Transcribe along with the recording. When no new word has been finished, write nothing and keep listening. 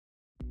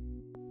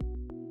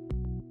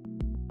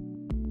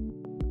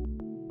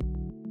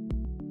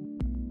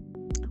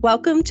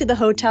Welcome to the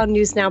Hotel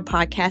News Now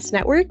podcast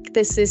network.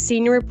 This is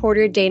senior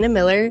reporter Dana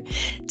Miller.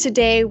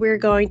 Today, we're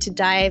going to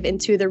dive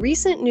into the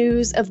recent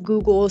news of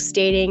Google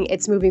stating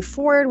it's moving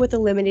forward with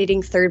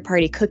eliminating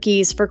third-party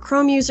cookies for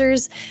Chrome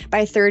users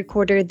by third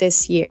quarter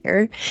this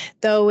year.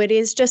 Though it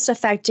is just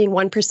affecting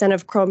 1%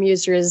 of Chrome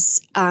users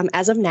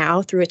as of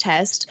now through a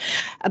test,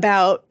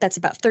 that's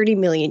about 30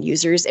 million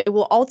users. It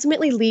will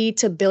ultimately lead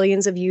to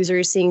billions of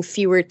users seeing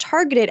fewer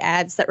targeted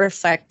ads that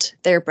reflect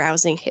their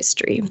browsing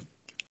history.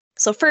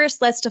 So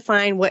first, let's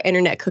define what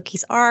internet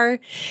cookies are.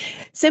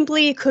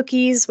 Simply,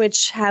 cookies,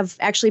 which have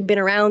actually been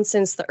around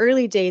since the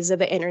early days of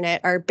the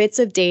internet, are bits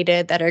of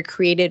data that are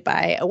created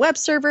by a web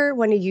server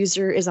when a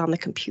user is on the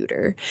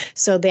computer.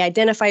 So they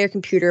identify your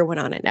computer when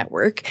on a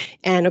network.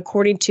 And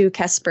according to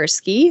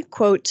Kaspersky,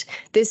 quote,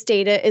 this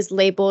data is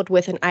labeled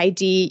with an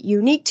ID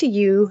unique to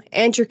you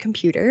and your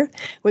computer.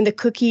 When the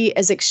cookie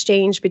is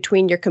exchanged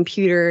between your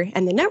computer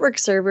and the network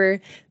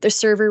server, the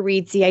server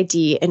reads the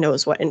ID and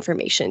knows what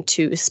information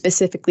to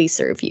specifically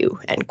serve you,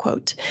 end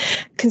quote.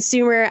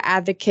 Consumer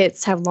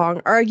advocates have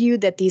long argued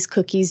that these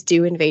cookies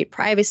do invade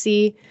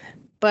privacy.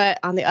 But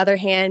on the other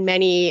hand,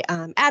 many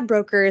ad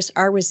brokers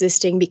are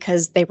resisting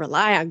because they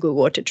rely on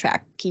Google to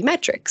track key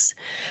metrics.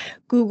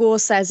 Google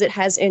says it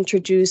has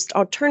introduced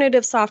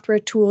alternative software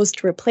tools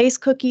to replace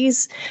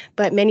cookies,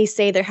 but many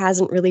say there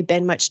hasn't really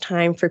been much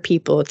time for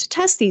people to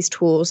test these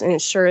tools and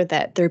ensure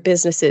that their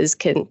businesses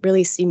can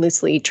really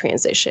seamlessly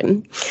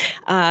transition.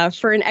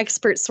 For an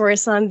expert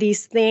source on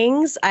these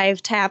things,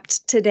 I've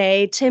tapped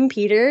today Tim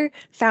Peter,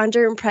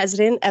 founder and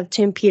president of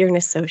Tim Peter &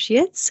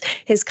 Associates.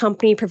 His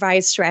company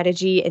provides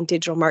strategy and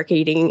digital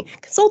marketing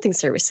consulting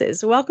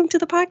services. Welcome to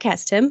the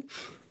podcast, Tim.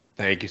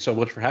 Thank you so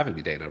much for having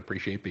me, Dana. I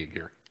appreciate being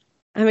here.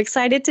 I'm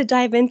excited to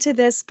dive into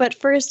this, but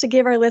first, to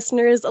give our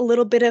listeners a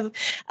little bit of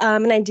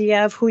an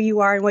idea of who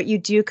you are and what you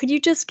do, could you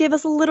just give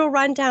us a little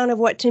rundown of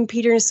what Tim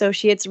Peter &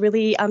 Associates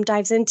really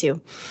dives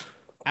into?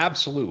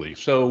 Absolutely.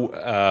 So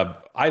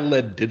I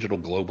led digital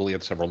globally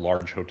at several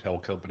large hotel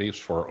companies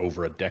for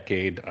over a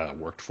decade,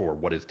 worked for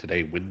what is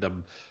today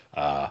Wyndham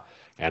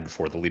and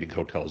for the leading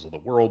hotels of the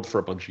world for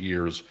a bunch of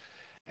years.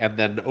 And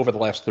then over the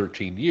last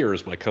 13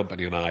 years, my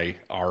company and I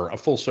are a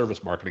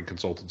full-service marketing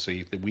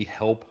consultancy that we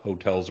help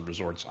hotels and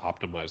resorts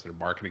optimize their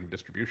marketing and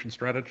distribution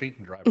strategy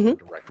and drive more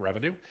direct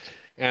revenue.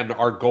 And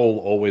our goal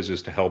always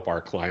is to help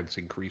our clients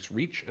increase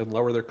reach and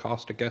lower their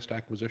cost of guest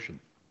acquisition.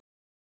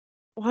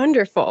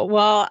 Wonderful.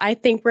 Well, I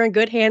think we're in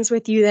good hands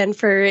with you then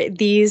for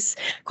these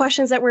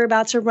questions that we're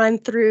about to run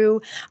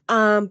through.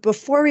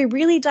 Before we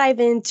really dive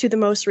into the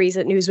most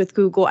recent news with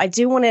Google, I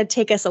do want to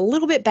take us a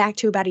little bit back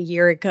to about a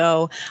year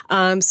ago.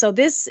 So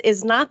this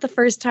is not the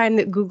first time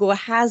that Google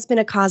has been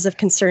a cause of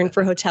concern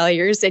for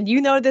hoteliers. And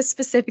you know this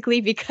specifically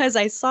because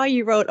I saw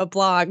you wrote a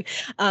blog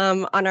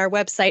on our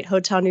website,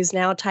 Hotel News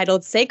Now,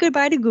 titled Say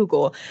Goodbye to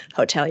Google,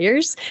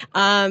 Hoteliers.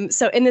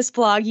 So in this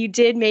blog, you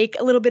did make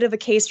a little bit of a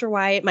case for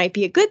why it might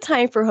be a good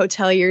time for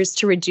hoteliers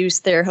to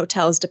reduce their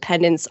hotel's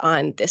dependence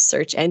on this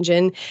search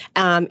engine.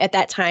 At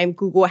that time,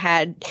 Google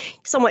had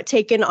somewhat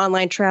taken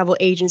online travel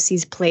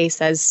agencies' place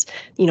as,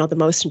 the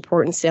most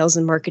important sales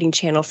and marketing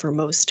channel for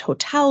most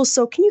hotels.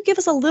 So can you give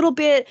us a little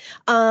bit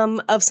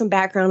of some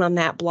background on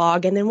that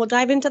blog, and then we'll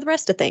dive into the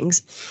rest of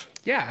things?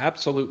 Yeah,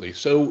 absolutely.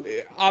 So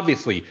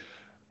obviously,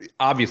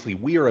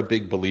 we are a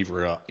big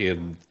believer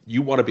in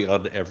you want to be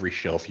on every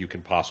shelf you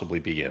can possibly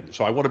be in.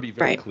 So I want to be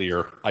very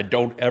clear. I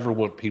don't ever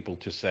want people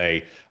to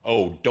say,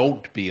 oh,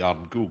 don't be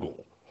on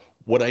Google.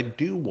 What I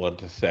do want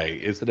to say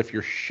is that if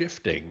you're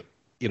shifting,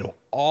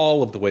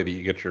 all of the way that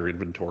you get your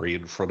inventory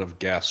in front of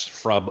guests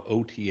from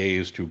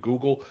OTAs to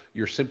Google,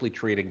 you're simply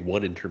trading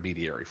one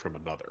intermediary from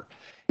another.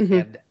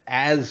 And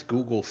as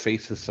Google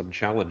faces some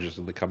challenges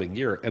in the coming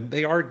year, and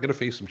they are going to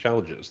face some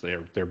challenges,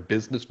 their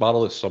business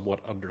model is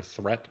somewhat under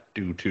threat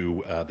due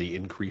to the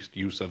increased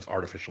use of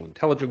artificial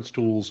intelligence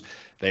tools.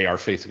 They are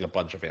facing a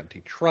bunch of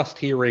antitrust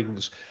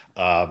hearings.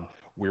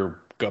 We're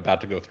about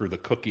to go through the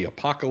cookie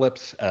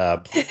apocalypse,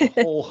 a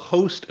whole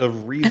host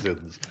of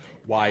reasons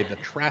why the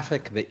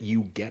traffic that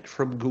you get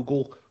from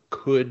Google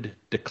could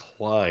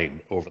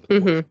decline over the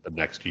course of the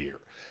next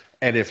year.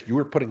 And if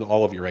you're putting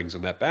all of your eggs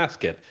in that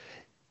basket,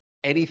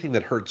 anything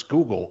that hurts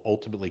Google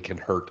ultimately can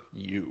hurt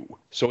you.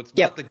 So it's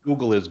not that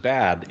Google is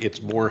bad. It's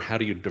more, how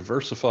do you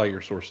diversify your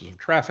sources of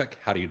traffic?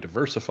 How do you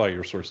diversify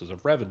your sources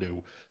of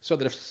revenue so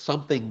that if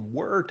something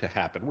were to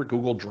happen where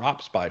Google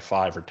drops by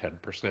 5 or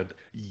 10%,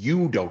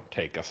 you don't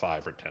take a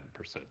 5 or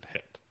 10%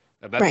 hit.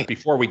 And that's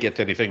before we get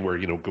to anything where,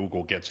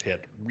 Google gets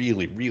hit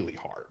really, really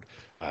hard,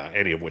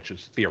 any of which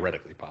is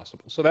theoretically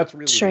possible. So that's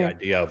really the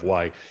idea of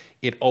why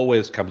it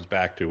always comes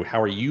back to,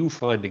 how are you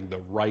finding the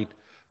right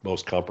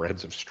most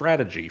comprehensive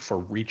strategy for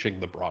reaching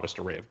the broadest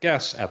array of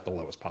guests at the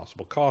lowest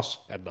possible cost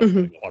and not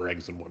putting all our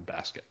eggs in one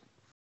basket.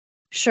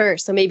 Sure.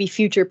 So maybe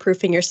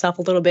future-proofing yourself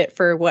a little bit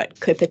for what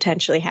could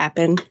potentially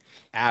happen.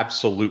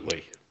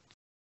 Absolutely.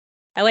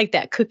 I like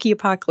that. Cookie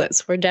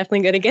apocalypse. We're definitely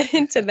going to get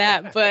into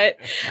that. But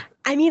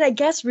I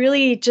guess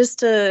really just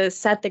to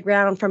set the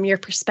ground from your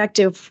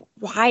perspective,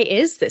 why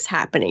is this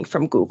happening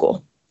from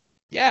Google?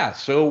 Yeah.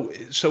 So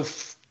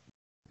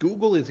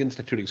Google is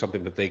instituting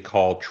something that they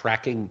call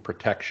tracking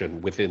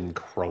protection within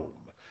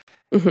Chrome.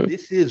 Mm-hmm.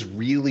 This is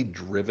really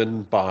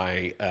driven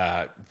by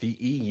the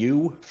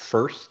EU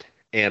first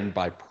and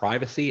by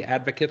privacy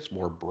advocates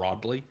more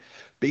broadly.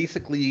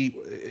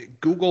 Basically,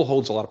 Google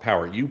holds a lot of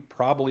power. You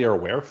probably are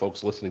aware,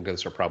 folks listening to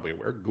this are probably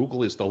aware,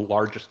 Google is the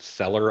largest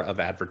seller of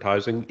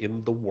advertising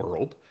in the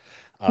world.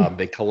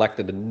 They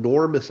collect an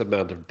enormous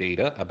amount of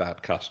data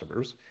about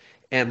customers,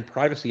 and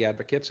privacy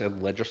advocates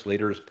and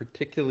legislators,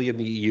 particularly in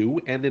the EU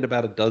and in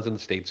about a dozen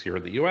states here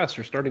in the US,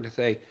 are starting to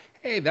say,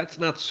 hey, that's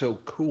not so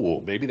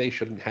cool. Maybe they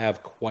shouldn't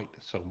have quite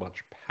so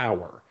much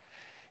power.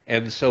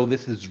 And so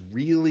this is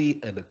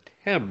really an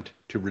attempt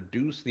to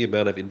reduce the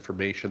amount of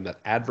information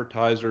that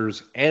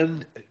advertisers,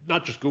 and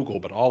not just Google,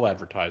 but all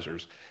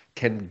advertisers,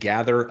 can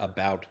gather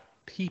about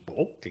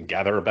people, can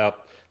gather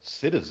about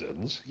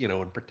citizens,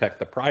 and protect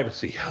the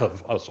privacy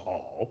of us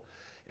all.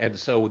 And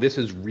so this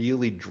is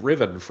really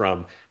driven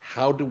from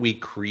how do we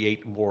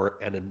create more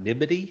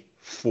anonymity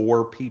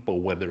for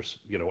people when they're,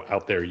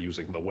 out there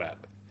using the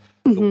web.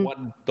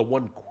 Mm-hmm. The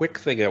one quick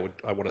thing I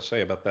want to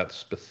say about that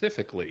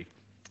specifically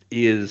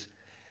is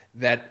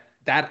that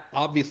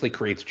obviously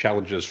creates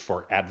challenges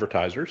for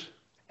advertisers,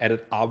 and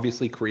it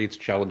obviously creates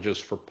challenges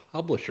for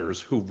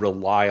publishers who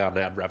rely on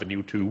ad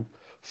revenue to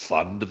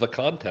fund the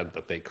content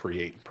that they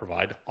create,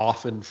 provide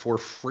often for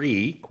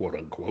free, quote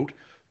unquote,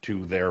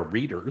 to their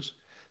readers.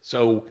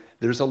 So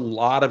there's a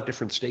lot of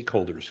different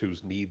stakeholders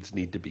whose needs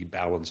need to be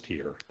balanced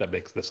here that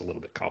makes this a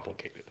little bit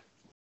complicated.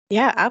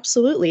 Yeah,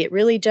 absolutely. It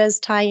really does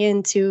tie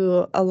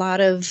into a lot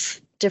of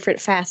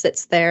different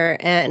facets there.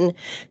 And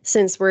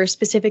since we're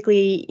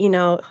specifically,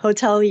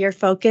 hotelier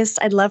focused,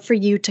 I'd love for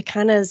you to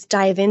kind of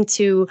dive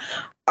into,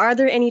 are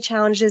there any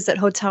challenges that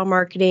hotel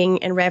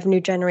marketing and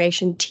revenue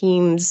generation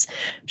teams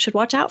should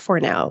watch out for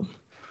now?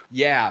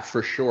 Yeah,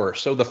 for sure.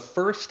 So the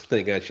first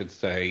thing I should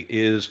say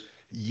is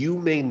you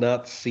may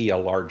not see a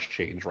large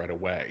change right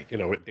away.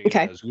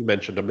 Okay. As you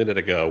mentioned a minute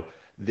ago,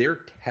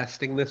 they're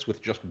testing this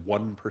with just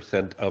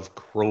 1% of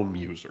Chrome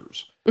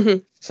users.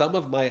 Mm-hmm. Some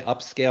of my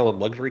upscale and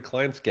luxury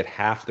clients get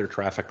half their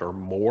traffic or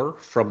more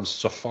from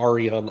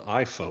Safari on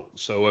iPhone.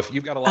 So if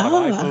you've got a lot of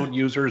iPhone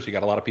users, you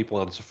got a lot of people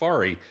on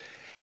Safari,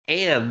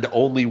 and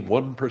only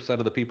 1%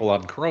 of the people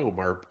on Chrome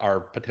are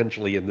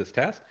potentially in this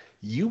test,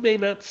 you may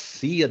not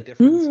see a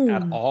difference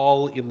at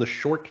all in the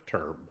short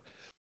term.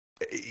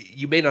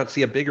 You may not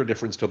see a bigger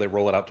difference till they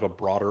roll it out to a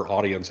broader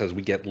audience as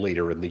we get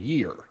later in the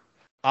year.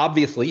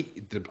 Obviously,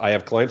 I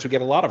have clients who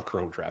get a lot of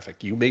Chrome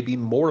traffic. You may be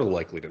more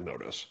likely to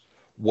notice.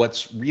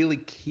 What's really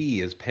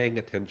key is paying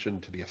attention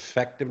to the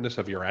effectiveness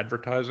of your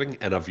advertising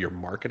and of your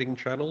marketing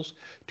channels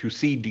to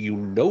see, do you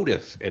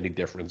notice any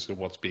difference in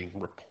what's being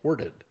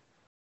reported?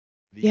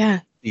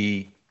 I'm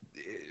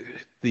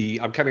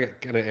kind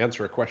of going to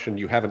answer a question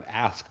you haven't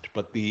asked,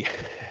 but the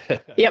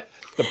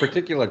the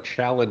particular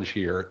challenge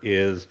here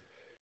is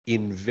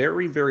in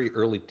very, very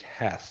early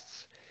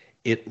tests,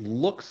 it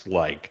looks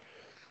like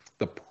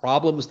the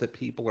problems that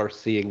people are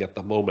seeing at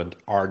the moment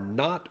are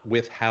not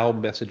with how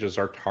messages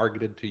are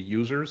targeted to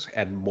users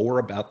and more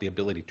about the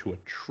ability to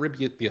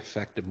attribute the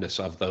effectiveness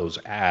of those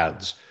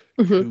ads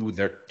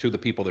to the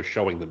people they're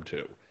showing them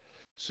to.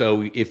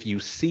 So if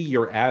you see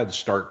your ads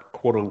start,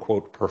 quote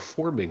unquote,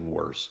 performing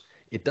worse,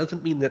 it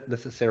doesn't mean that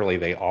necessarily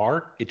they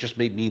are. It just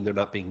may mean they're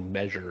not being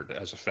measured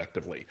as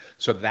effectively.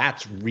 So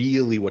that's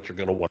really what you're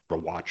going to want to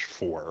watch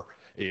for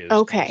is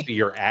see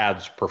your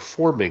ads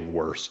performing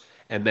worse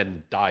and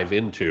then dive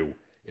into,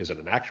 is it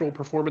an actual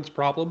performance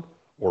problem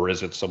or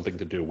is it something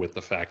to do with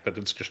the fact that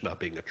it's just not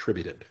being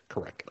attributed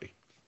correctly?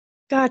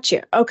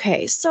 Gotcha.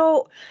 Okay.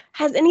 So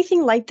has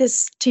anything like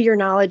this, to your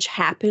knowledge,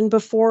 happened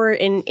before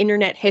in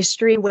internet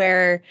history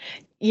where,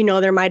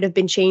 there might have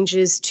been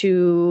changes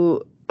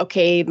to,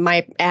 okay,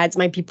 my ads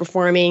might be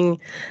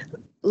performing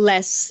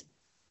less,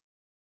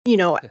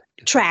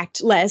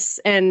 tracked less,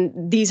 and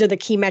these are the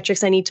key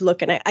metrics I need to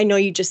look at. I know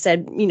you just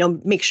said,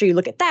 make sure you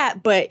look at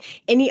that, but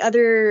any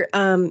other,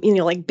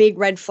 like big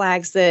red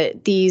flags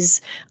that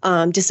these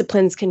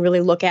disciplines can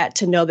really look at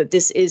to know that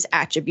this is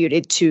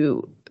attributed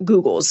to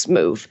Google's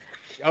move?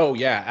 Oh,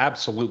 yeah,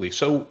 absolutely.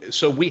 So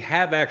we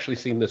have actually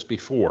seen this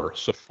before.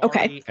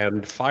 Safari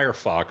and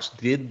Firefox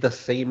did the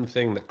same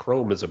thing that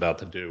Chrome is about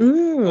to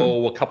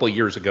do, a couple of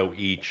years ago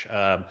each.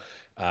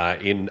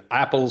 In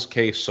Apple's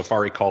case,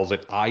 Safari calls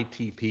it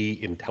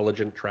ITP,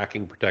 Intelligent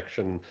Tracking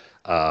Protection.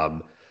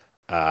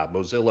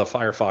 Mozilla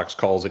Firefox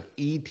calls it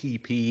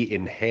ETP,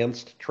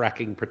 Enhanced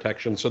Tracking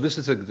Protection. So this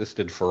has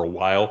existed for a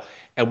while,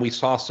 and we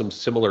saw some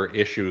similar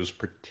issues,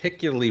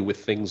 particularly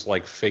with things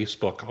like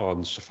Facebook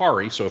on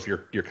Safari. So if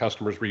your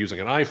customers were using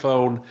an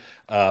iPhone,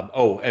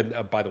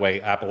 by the way,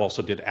 Apple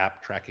also did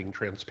App Tracking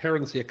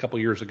Transparency a couple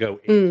years ago,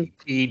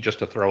 ATT, just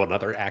to throw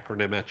another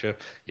acronym at you,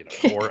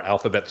 more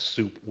alphabet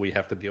soup we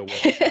have to deal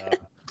with.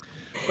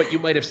 But you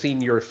might have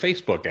seen your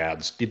Facebook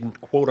ads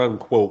didn't quote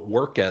unquote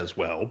work as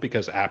well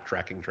because App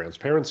Tracking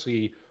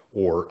Transparency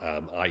or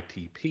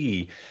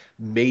ITP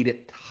made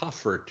it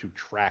tougher to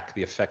track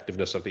the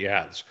effectiveness of the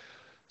ads.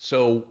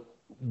 So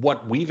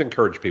what we've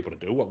encouraged people to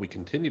do, what we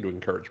continue to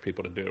encourage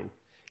people to do,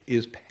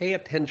 is pay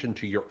attention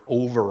to your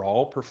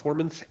overall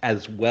performance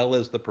as well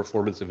as the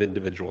performance of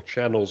individual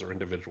channels or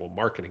individual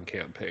marketing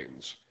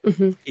campaigns.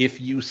 Mm-hmm. If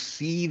you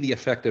see the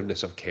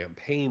effectiveness of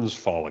campaigns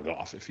falling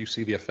off, if you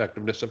see the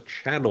effectiveness of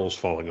channels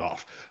falling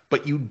off,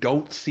 but you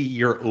don't see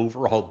your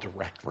overall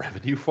direct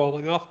revenue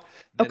falling off,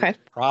 then Okay. it's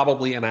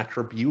probably an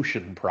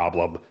attribution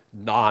problem,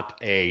 not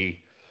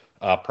a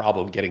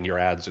problem getting your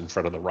ads in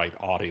front of the right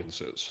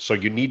audiences. So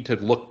you need to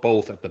look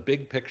both at the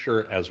big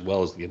picture as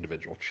well as the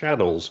individual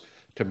channels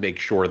to make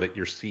sure that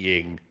you're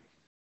seeing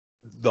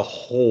the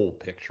whole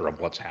picture of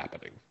what's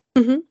happening.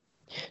 Mm-hmm.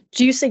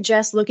 Do you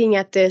suggest looking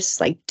at this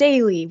like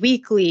daily,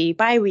 weekly,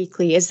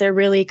 bi-weekly? Is there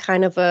really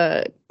kind of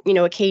a,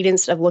 a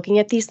cadence of looking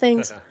at these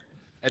things?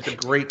 That's a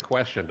great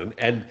question.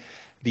 And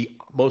the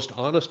most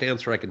honest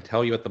answer I can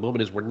tell you at the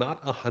moment is we're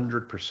not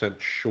 100%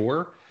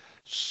 sure,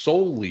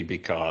 solely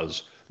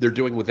because they're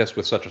doing with this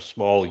with such a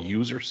small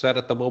user set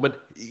at the moment.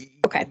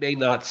 Okay. You may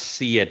not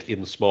see it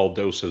in small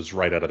doses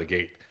right out of the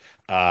gate.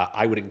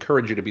 I would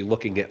encourage you to be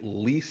looking at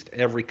least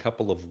every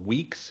couple of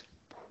weeks,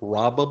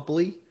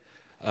 probably.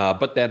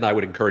 But then I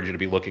would encourage you to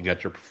be looking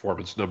at your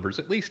performance numbers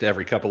at least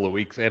every couple of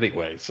weeks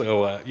anyway.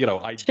 So,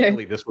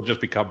 ideally, this will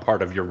just become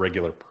part of your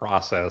regular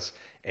process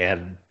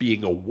and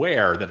being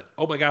aware that,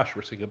 oh my gosh,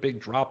 we're seeing a big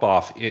drop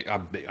off.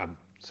 I'm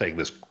saying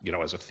this,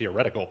 as a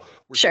theoretical,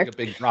 we're seeing a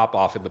big drop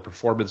off in the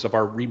performance of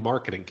our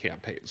remarketing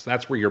campaigns.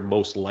 That's where you're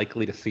most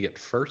likely to see it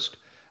first.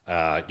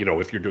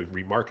 If you're doing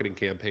remarketing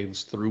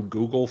campaigns through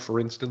Google, for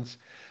instance,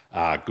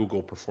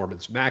 Google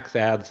Performance Max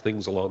ads,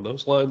 things along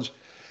those lines.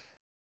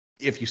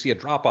 If you see a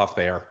drop off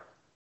there,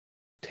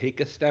 take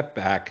a step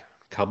back,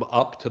 come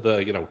up to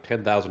the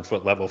 10,000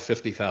 foot level,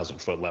 50,000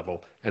 foot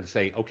level, and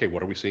say, okay,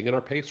 what are we seeing in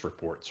our pace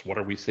reports? What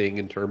are we seeing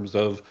in terms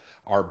of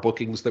our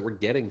bookings that we're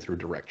getting through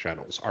direct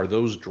channels? Are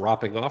those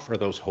dropping off? Are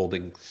those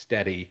holding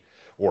steady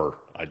or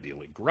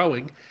ideally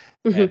growing?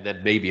 Mm-hmm. And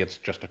then maybe it's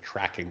just a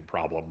tracking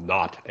problem,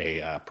 not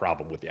a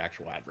problem with the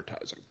actual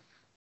advertising.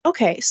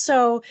 Okay,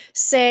 so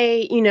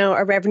say,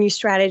 a revenue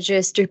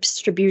strategist,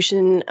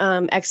 distribution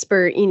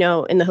expert,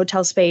 in the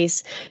hotel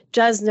space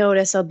does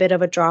notice a bit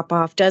of a drop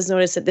off, does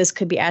notice that this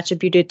could be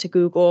attributed to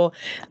Google.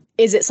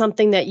 Is it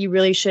something that you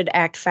really should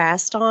act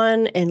fast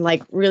on and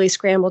like really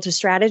scramble to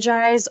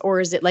strategize?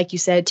 Or is it, like you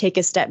said, take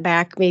a step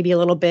back maybe a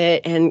little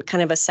bit and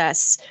kind of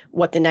assess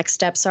what the next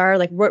steps are?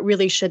 Like what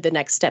really should the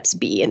next steps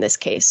be in this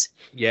case?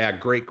 Yeah,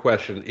 great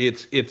question.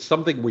 It's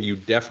something where you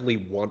definitely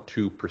want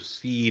to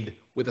proceed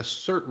with a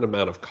certain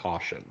amount of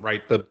caution,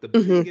 right? The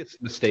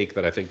biggest mistake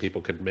that I think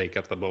people could make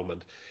at the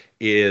moment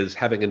is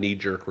having a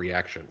knee-jerk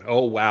reaction.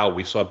 Oh, wow,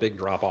 we saw a big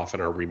drop-off in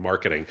our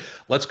remarketing.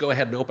 Let's go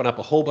ahead and open up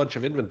a whole bunch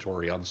of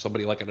inventory on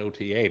somebody like an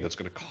OTA that's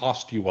going to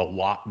cost you a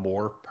lot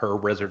more per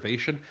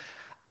reservation.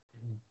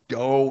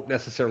 Don't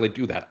necessarily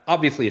do that.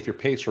 Obviously, if your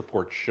pace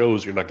report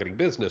shows you're not getting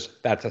business,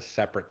 that's a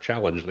separate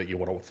challenge that you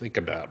want to think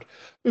about.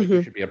 But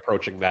you should be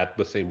approaching that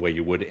the same way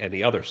you would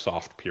any other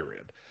soft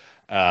period.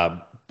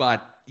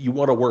 But you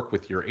want to work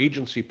with your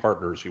agency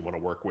partners. You want to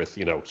work with,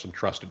 some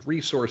trusted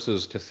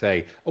resources to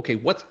say, okay,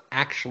 what's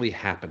actually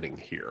happening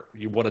here?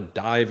 You want to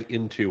dive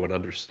into and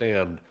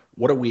understand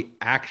what are we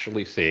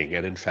actually seeing?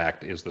 And in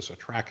fact, is this a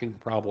tracking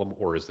problem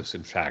or is this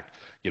in fact,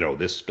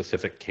 this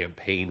specific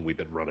campaign we've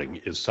been running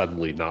is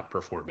suddenly not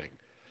performing?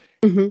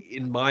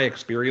 In my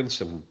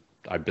experience, and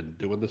I've been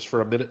doing this for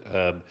a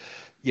minute,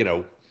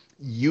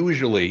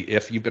 usually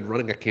if you've been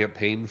running a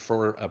campaign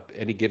for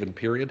any given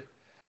period,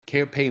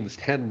 campaigns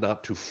tend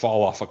not to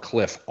fall off a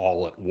cliff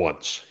all at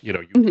once. You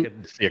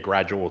tend to see a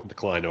gradual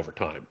decline over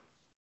time.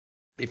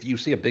 If you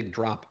see a big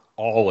drop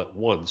all at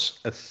once,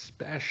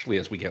 especially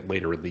as we get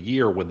later in the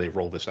year when they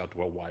roll this out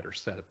to a wider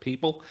set of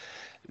people,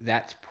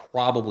 that's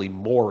probably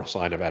more a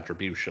sign of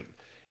attribution.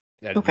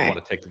 And you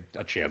want to take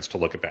a chance to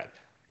look at that.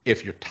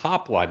 If your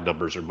top line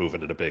numbers are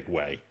moving in a big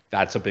way,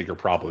 that's a bigger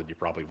problem and you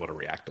probably want to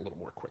react a little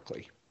more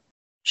quickly.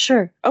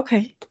 Sure.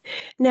 Okay.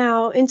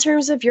 Now, in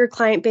terms of your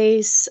client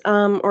base,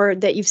 or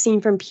that you've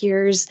seen from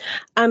peers,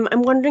 I'm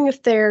wondering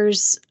if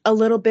there's a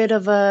little bit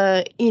of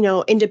a,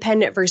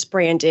 independent versus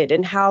branded,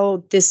 and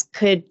how this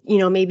could,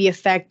 maybe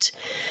affect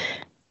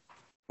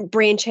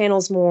brand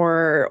channels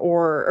more,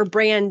 or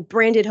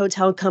branded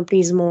hotel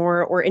companies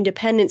more, or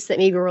independents that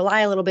maybe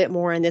rely a little bit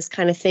more on this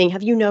kind of thing.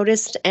 Have you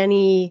noticed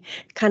any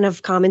kind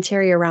of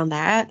commentary around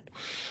that?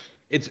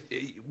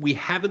 We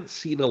haven't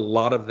seen a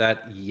lot of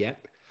that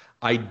yet.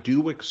 I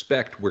do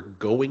expect we're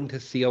going to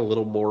see a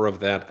little more of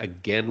that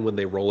again when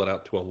they roll it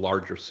out to a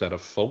larger set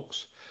of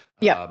folks.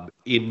 Yeah.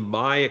 In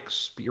my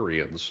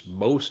experience,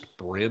 most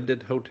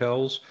branded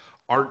hotels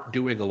aren't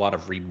doing a lot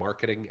of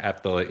remarketing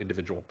at the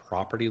individual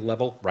property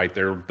level, right?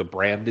 The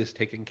brand is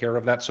taking care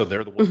of that. So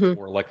they're the ones who are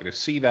more likely to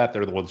see that.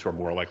 They're the ones who are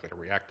more likely to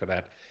react to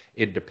that.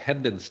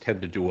 Independents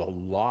tend to do a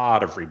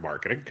lot of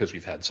remarketing because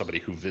you've had somebody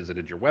who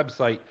visited your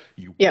website,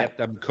 you get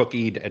them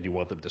cookied, and you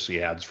want them to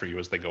see ads for you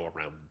as they go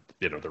around,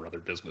 their other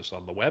business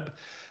on the web.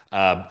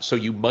 So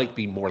you might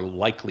be more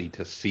likely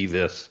to see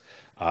this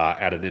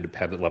at an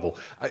independent level.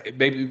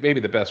 Maybe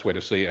the best way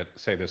to say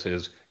this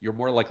is you're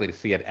more likely to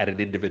see it at an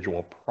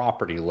individual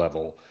property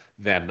level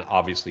than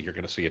obviously you're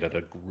going to see it at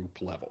a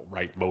group level,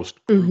 right?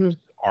 Most groups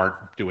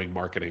aren't doing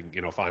marketing.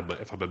 If I'm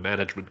a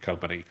management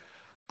company,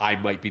 I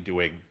might be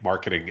doing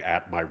marketing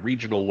at my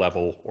regional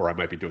level, or I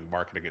might be doing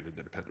marketing at an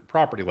independent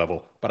property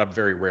level, but I'm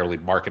very rarely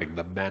marketing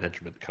the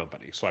management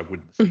company. So I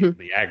wouldn't see it in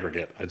the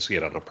aggregate. I'd see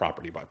it on a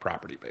property by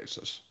property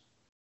basis.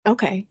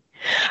 Okay.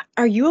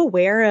 Are you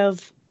aware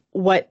of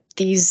what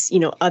these,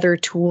 other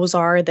tools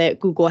are that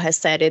Google has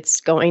said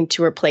it's going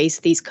to replace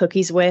these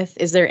cookies with?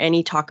 Is there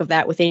any talk of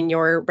that within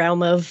your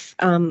realm of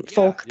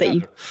folk that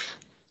you?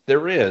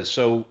 There is.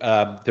 So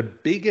the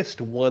biggest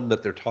one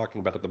that they're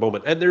talking about at the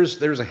moment, and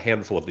there's a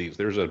handful of these.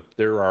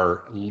 There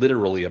are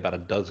literally about a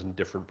dozen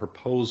different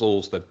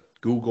proposals that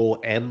Google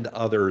and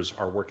others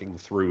are working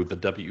through the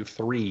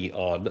W3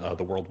 on,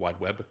 the World Wide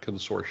Web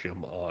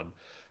Consortium on,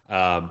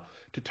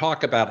 to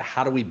talk about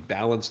how do we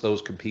balance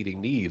those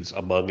competing needs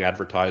among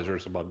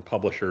advertisers, among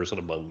publishers, and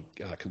among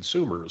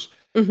consumers.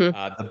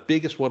 The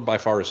biggest one by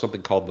far is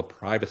something called the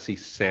Privacy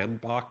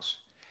Sandbox.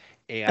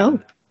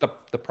 And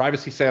the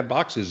Privacy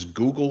Sandbox is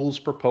Google's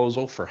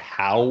proposal for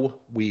how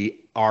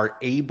we are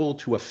able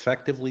to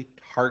effectively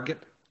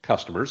target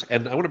customers.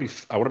 And I want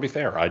to be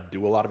fair. I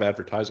do a lot of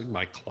advertising.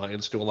 My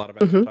clients do a lot of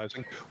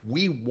advertising.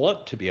 We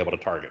want to be able to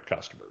target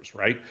customers,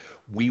 right?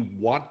 We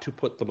want to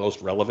put the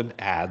most relevant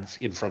ads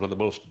in front of the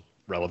most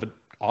relevant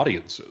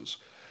audiences.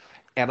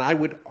 And I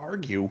would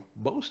argue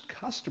most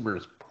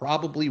customers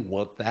probably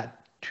want that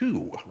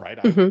too, right?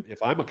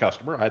 If I'm a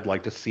customer, I'd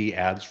like to see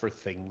ads for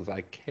things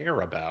I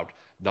care about,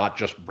 not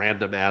just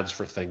random ads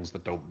for things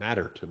that don't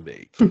matter to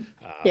me.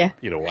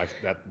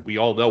 We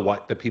all know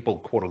that people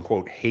quote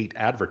unquote hate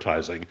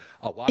advertising.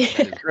 A lot of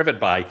that is driven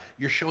by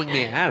you're showing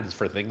me ads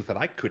for things that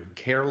I couldn't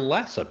care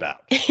less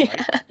about.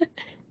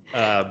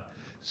 Right?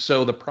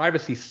 So the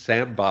Privacy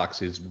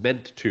Sandbox is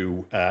meant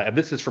to, and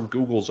this is from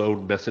Google's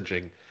own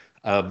messaging,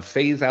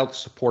 phase out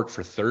support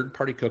for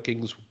third-party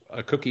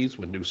cookies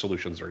when new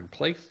solutions are in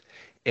place,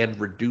 and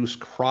reduce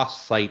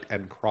cross-site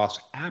and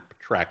cross-app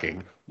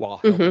tracking while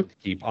helping to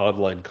keep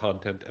online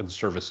content and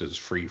services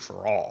free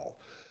for all.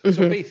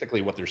 So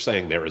basically what they're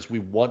saying there is we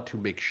want to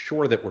make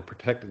sure that we're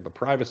protecting the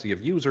privacy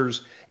of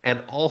users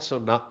and also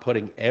not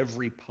putting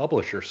every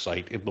publisher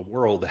site in the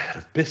world out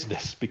of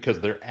business because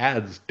their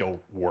ads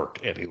don't work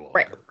any longer.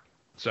 Right.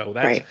 So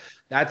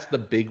that's the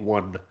big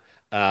one.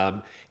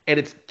 And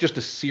it's just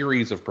a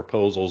series of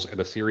proposals and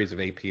a series of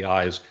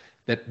APIs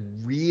that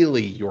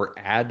really your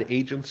ad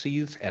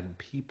agencies and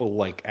people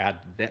like ad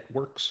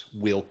networks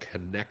will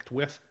connect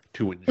with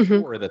to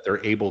ensure that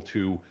they're able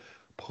to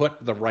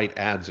put the right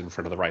ads in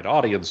front of the right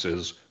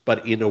audiences,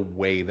 but in a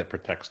way that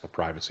protects the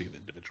privacy of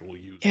individual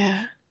users.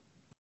 Yeah.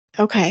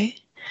 Okay.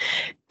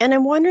 And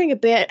I'm wondering a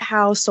bit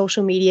how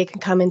social media can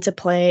come into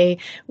play,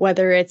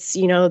 whether it's,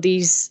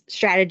 these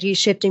strategies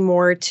shifting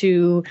more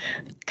to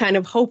kind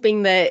of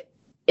hoping that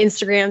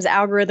Instagram's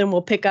algorithm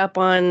will pick up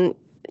on,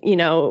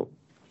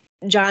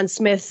 John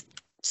Smith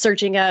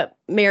searching up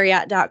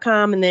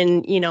Marriott.com and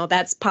then,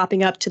 that's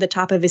popping up to the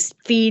top of his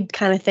feed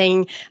kind of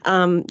thing.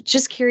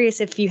 Just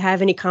curious if you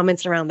have any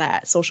comments around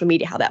that, social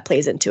media, how that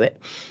plays into it.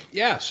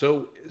 Yeah,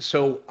 so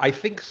I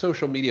think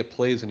social media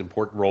plays an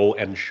important role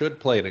and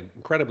should play an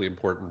incredibly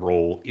important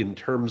role in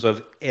terms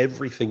of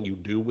everything you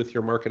do with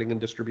your marketing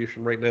and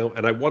distribution right now.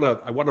 And I want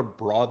to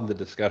broaden the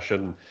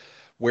discussion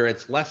where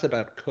it's less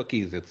about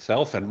cookies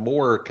itself and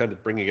more kind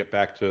of bringing it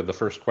back to the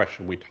first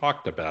question we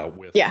talked about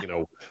with,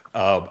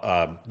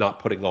 not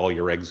putting all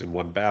your eggs in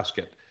one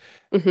basket.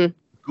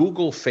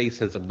 Google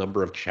faces a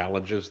number of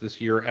challenges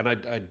this year, and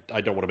I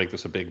don't want to make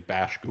this a big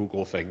bash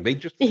Google thing. They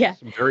just face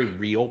some very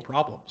real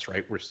problems,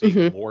 right? We're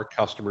seeing more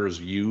customers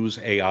use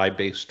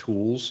AI-based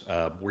tools.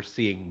 We're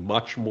seeing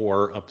much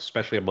more,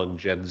 especially among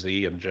Gen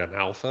Z and Gen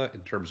Alpha,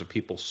 in terms of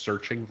people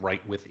searching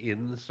right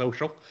within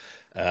social.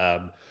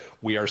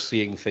 We are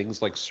seeing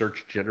things like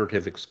search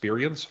generative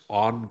experience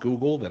on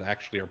Google that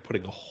actually are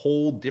putting a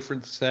whole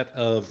different set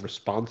of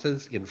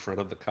responses in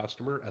front of the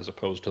customer as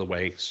opposed to the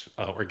way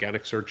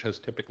organic search has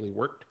typically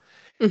worked.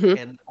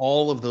 And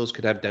all of those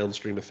could have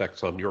downstream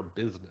effects on your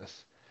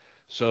business.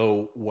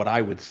 So what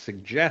I would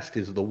suggest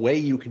is the way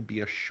you can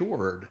be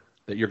assured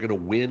that you're going to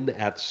win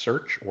at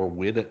search or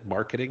win at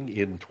marketing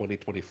in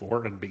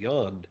 2024 and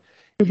beyond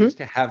is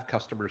to have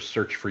customers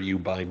search for you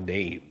by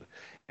name.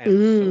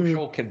 And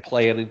social can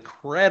play an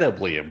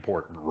incredibly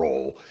important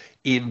role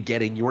in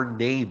getting your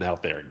name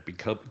out there,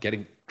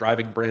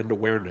 driving brand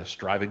awareness,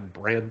 driving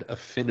brand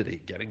affinity,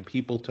 getting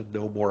people to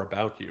know more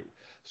about you.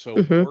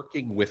 So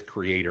working with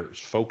creators,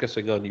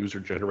 focusing on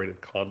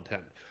user-generated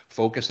content,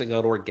 focusing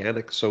on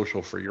organic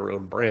social for your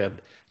own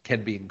brand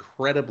can be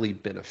incredibly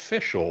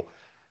beneficial.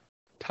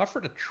 Tougher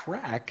to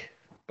track,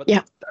 but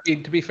I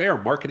mean, to be fair,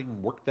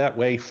 marketing worked that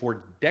way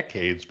for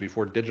decades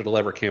before digital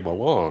ever came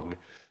along.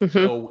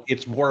 So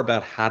it's more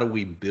about how do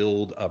we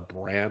build a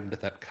brand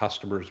that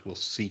customers will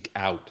seek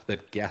out,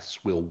 that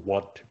guests will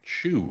want to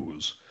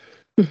choose.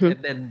 Hmm.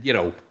 And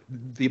then,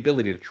 the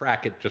ability to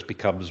track it just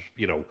becomes,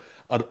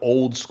 an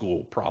old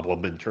school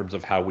problem in terms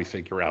of how we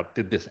figure out,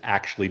 did this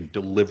actually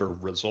deliver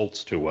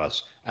results to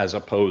us, as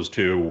opposed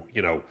to,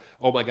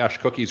 oh my gosh,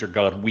 cookies are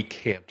gone, we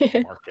can't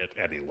market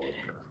any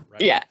longer,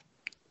 right? Yeah.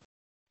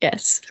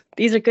 Yes.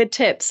 These are good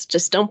tips.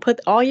 Just don't put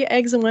all your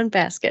eggs in one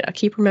basket. I'll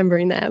keep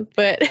remembering that.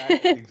 But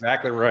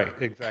Exactly right.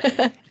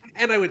 Exactly.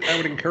 And I would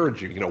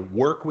encourage you,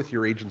 work with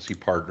your agency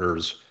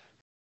partners.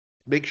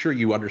 Make sure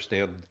you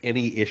understand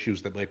any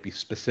issues that might be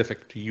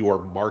specific to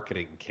your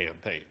marketing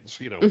campaigns.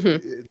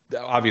 Mhm.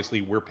 Obviously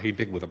we're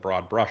painting with a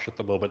broad brush at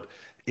the moment.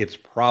 It's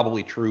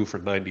probably true for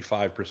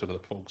 95% of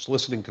the folks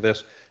listening to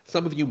this.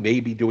 Some of you may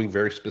be doing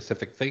very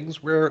specific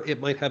things where it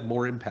might have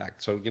more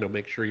impact. So,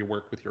 make sure you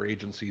work with your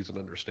agencies and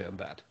understand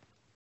that.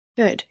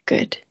 Good,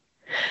 good.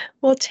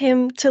 Well,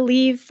 Tim, to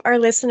leave our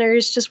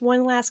listeners just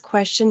one last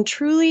question.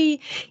 Truly,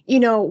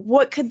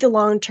 what could the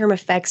long-term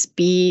effects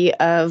be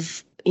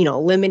of,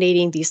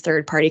 eliminating these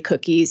third-party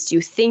cookies? Do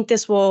you think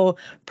this will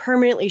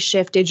permanently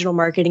shift digital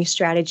marketing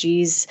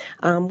strategies?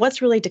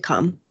 What's really to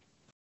come?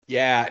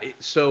 Yeah.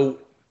 So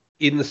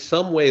in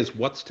some ways,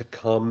 what's to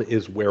come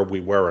is where we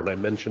were. And I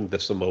mentioned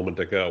this a moment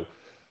ago.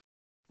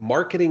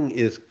 Marketing,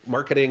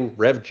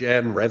 rev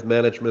gen, rev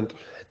management,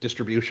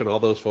 distribution, all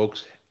those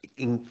folks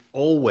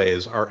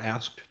always are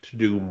asked to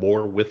do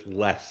more with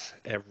less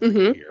every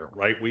Hmm. year,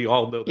 right? We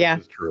all know this Yeah.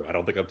 is true. I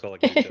don't think I'm telling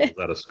you tales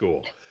out of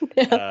school.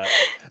 Uh,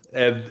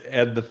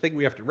 and the thing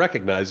we have to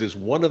recognize is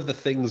one of the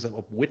things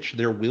of which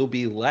there will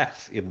be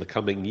less in the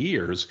coming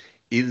years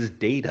is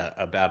data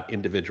about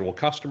individual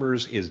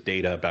customers, is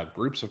data about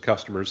groups of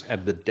customers,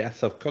 and the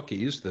death of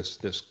cookies,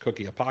 this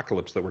cookie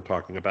apocalypse that we're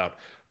talking about,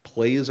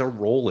 plays a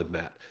role in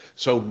that.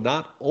 So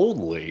not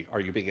only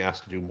are you being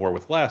asked to do more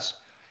with less,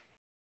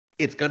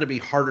 it's going to be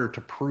harder to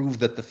prove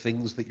that the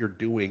things that you're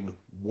doing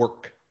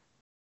work,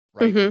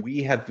 right? Hmm.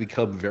 We have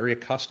become very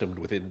accustomed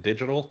within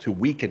digital to,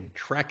 we can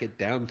track it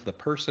down to the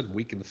person.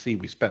 We can see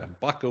we spent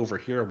 $1 over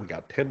here and we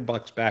got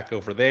 $10 back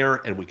over there,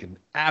 and we can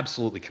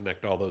absolutely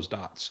connect all those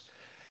dots.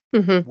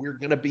 Hmm. We're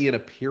going to be in a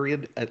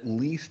period, at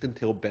least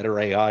until better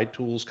AI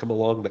tools come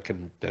along that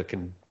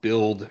can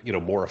build,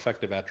 more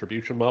effective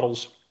attribution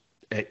models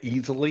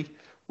easily.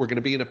 We're going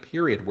to be in a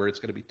period where it's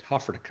going to be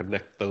tougher to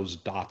connect those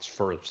dots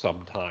for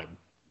some time.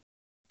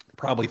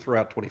 Probably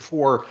throughout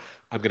 24,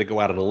 I'm going to go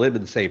out on a limb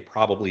and say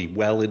probably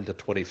well into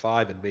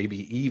 25 and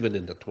maybe even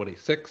into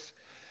 26.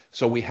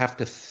 So we have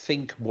to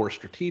think more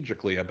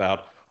strategically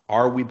about,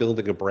 are we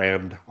building a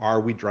brand?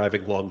 Are we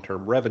driving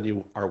long-term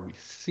revenue? Are we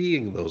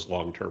seeing those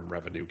long-term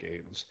revenue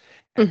gains?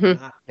 And Hmm.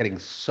 not getting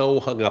so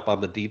hung up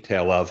on the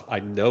detail of,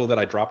 I know that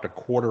I dropped a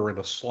quarter in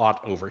a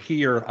slot over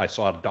here. I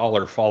saw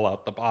 $1 fall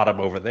out the bottom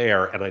over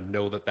there, and I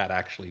know that that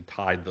actually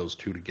tied those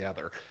two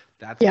together.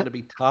 That's going to Yep.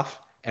 be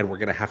tough, and we're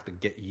going to have to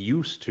get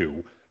used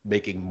to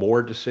making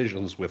more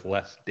decisions with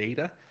less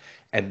data,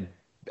 and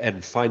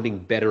finding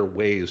better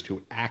ways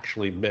to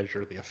actually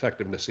measure the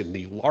effectiveness in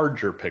the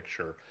larger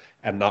picture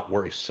and not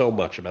worry so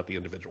much about the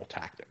individual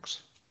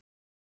tactics.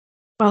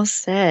 Well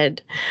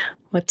said.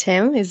 Well,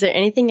 Tim, is there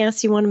anything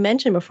else you want to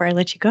mention before I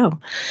let you go?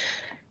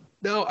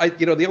 No,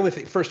 the only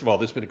thing, first of all,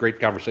 this has been a great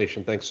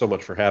conversation. Thanks so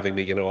much for having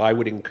me. I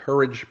would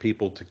encourage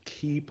people to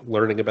keep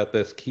learning about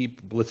this,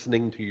 keep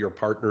listening to your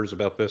partners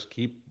about this,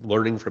 keep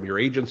learning from your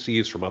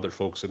agencies, from other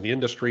folks in the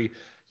industry.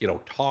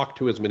 Talk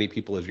to as many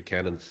people as you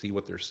can and see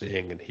what they're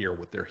seeing and hear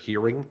what they're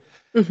hearing.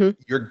 Hmm.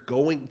 You're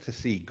going to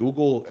see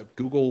Google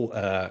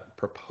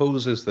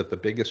proposes that the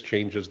biggest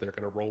changes they're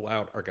going to roll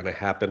out are going to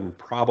happen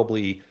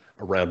probably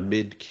around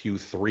mid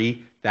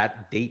Q3.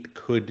 That date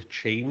could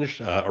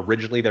change.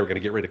 Originally, they were going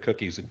to get rid of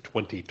cookies in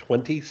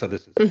 2020, so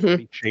this has Hmm.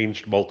 already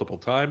changed multiple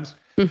times.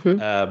 Hmm.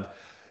 Um,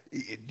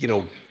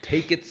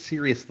 Take it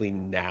seriously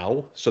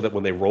now, so that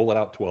when they roll it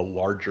out to a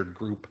larger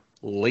group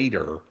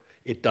later,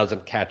 it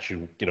doesn't catch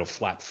you,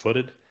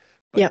 flat-footed.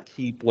 But Yep.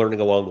 keep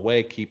learning along the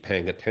way. Keep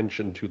paying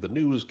attention to the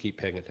news. Keep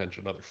paying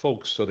attention to other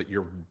folks, so that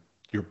you're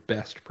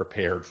best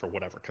prepared for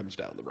whatever comes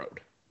down the road.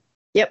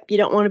 Yep. You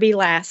don't want to be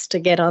last to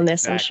get on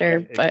this, I'm sure.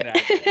 But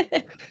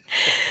Exactly.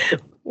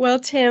 well,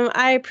 Tim,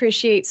 I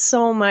appreciate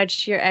so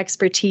much your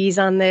expertise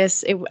on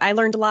this. I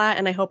learned a lot,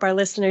 and I hope our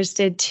listeners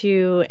did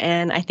too.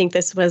 And I think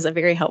this was a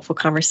very helpful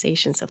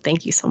conversation. So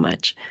thank you so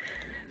much.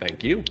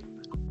 Thank you.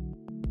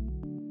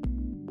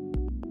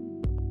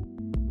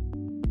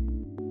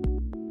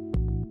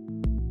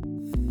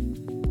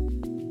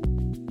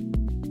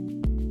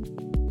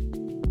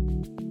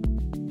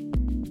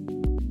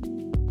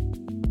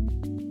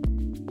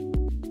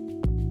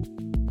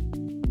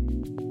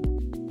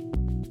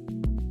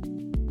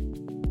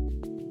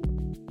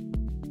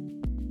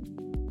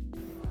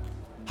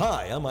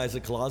 Hi, I'm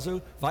Isaac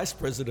Colazo, Vice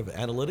President of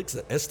Analytics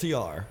at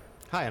STR.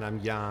 Hi, and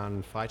I'm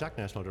Jan Freitag,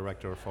 National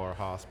Director for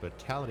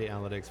Hospitality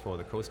Analytics for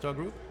the CoStar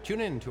Group.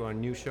 Tune in to our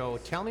new show,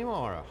 Tell Me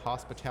More, a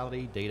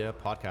hospitality data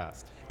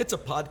podcast. It's a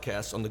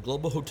podcast on the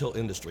global hotel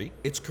industry,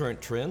 its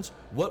current trends,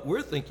 what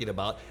we're thinking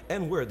about,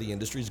 and where the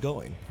industry's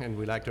going. And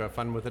we like to have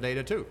fun with the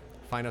data too.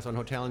 Find us on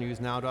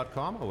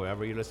hotelnewsnow.com or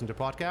wherever you listen to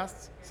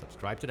podcasts.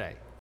 Subscribe today.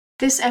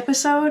 This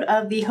episode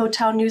of the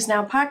Hotel News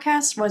Now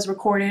podcast was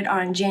recorded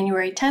on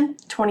January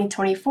 10th,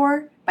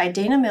 2024 by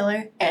Dana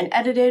Miller and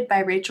edited by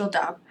Rachel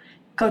Daub.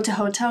 Go to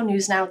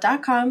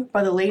hotelnewsnow.com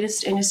for the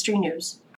latest industry news.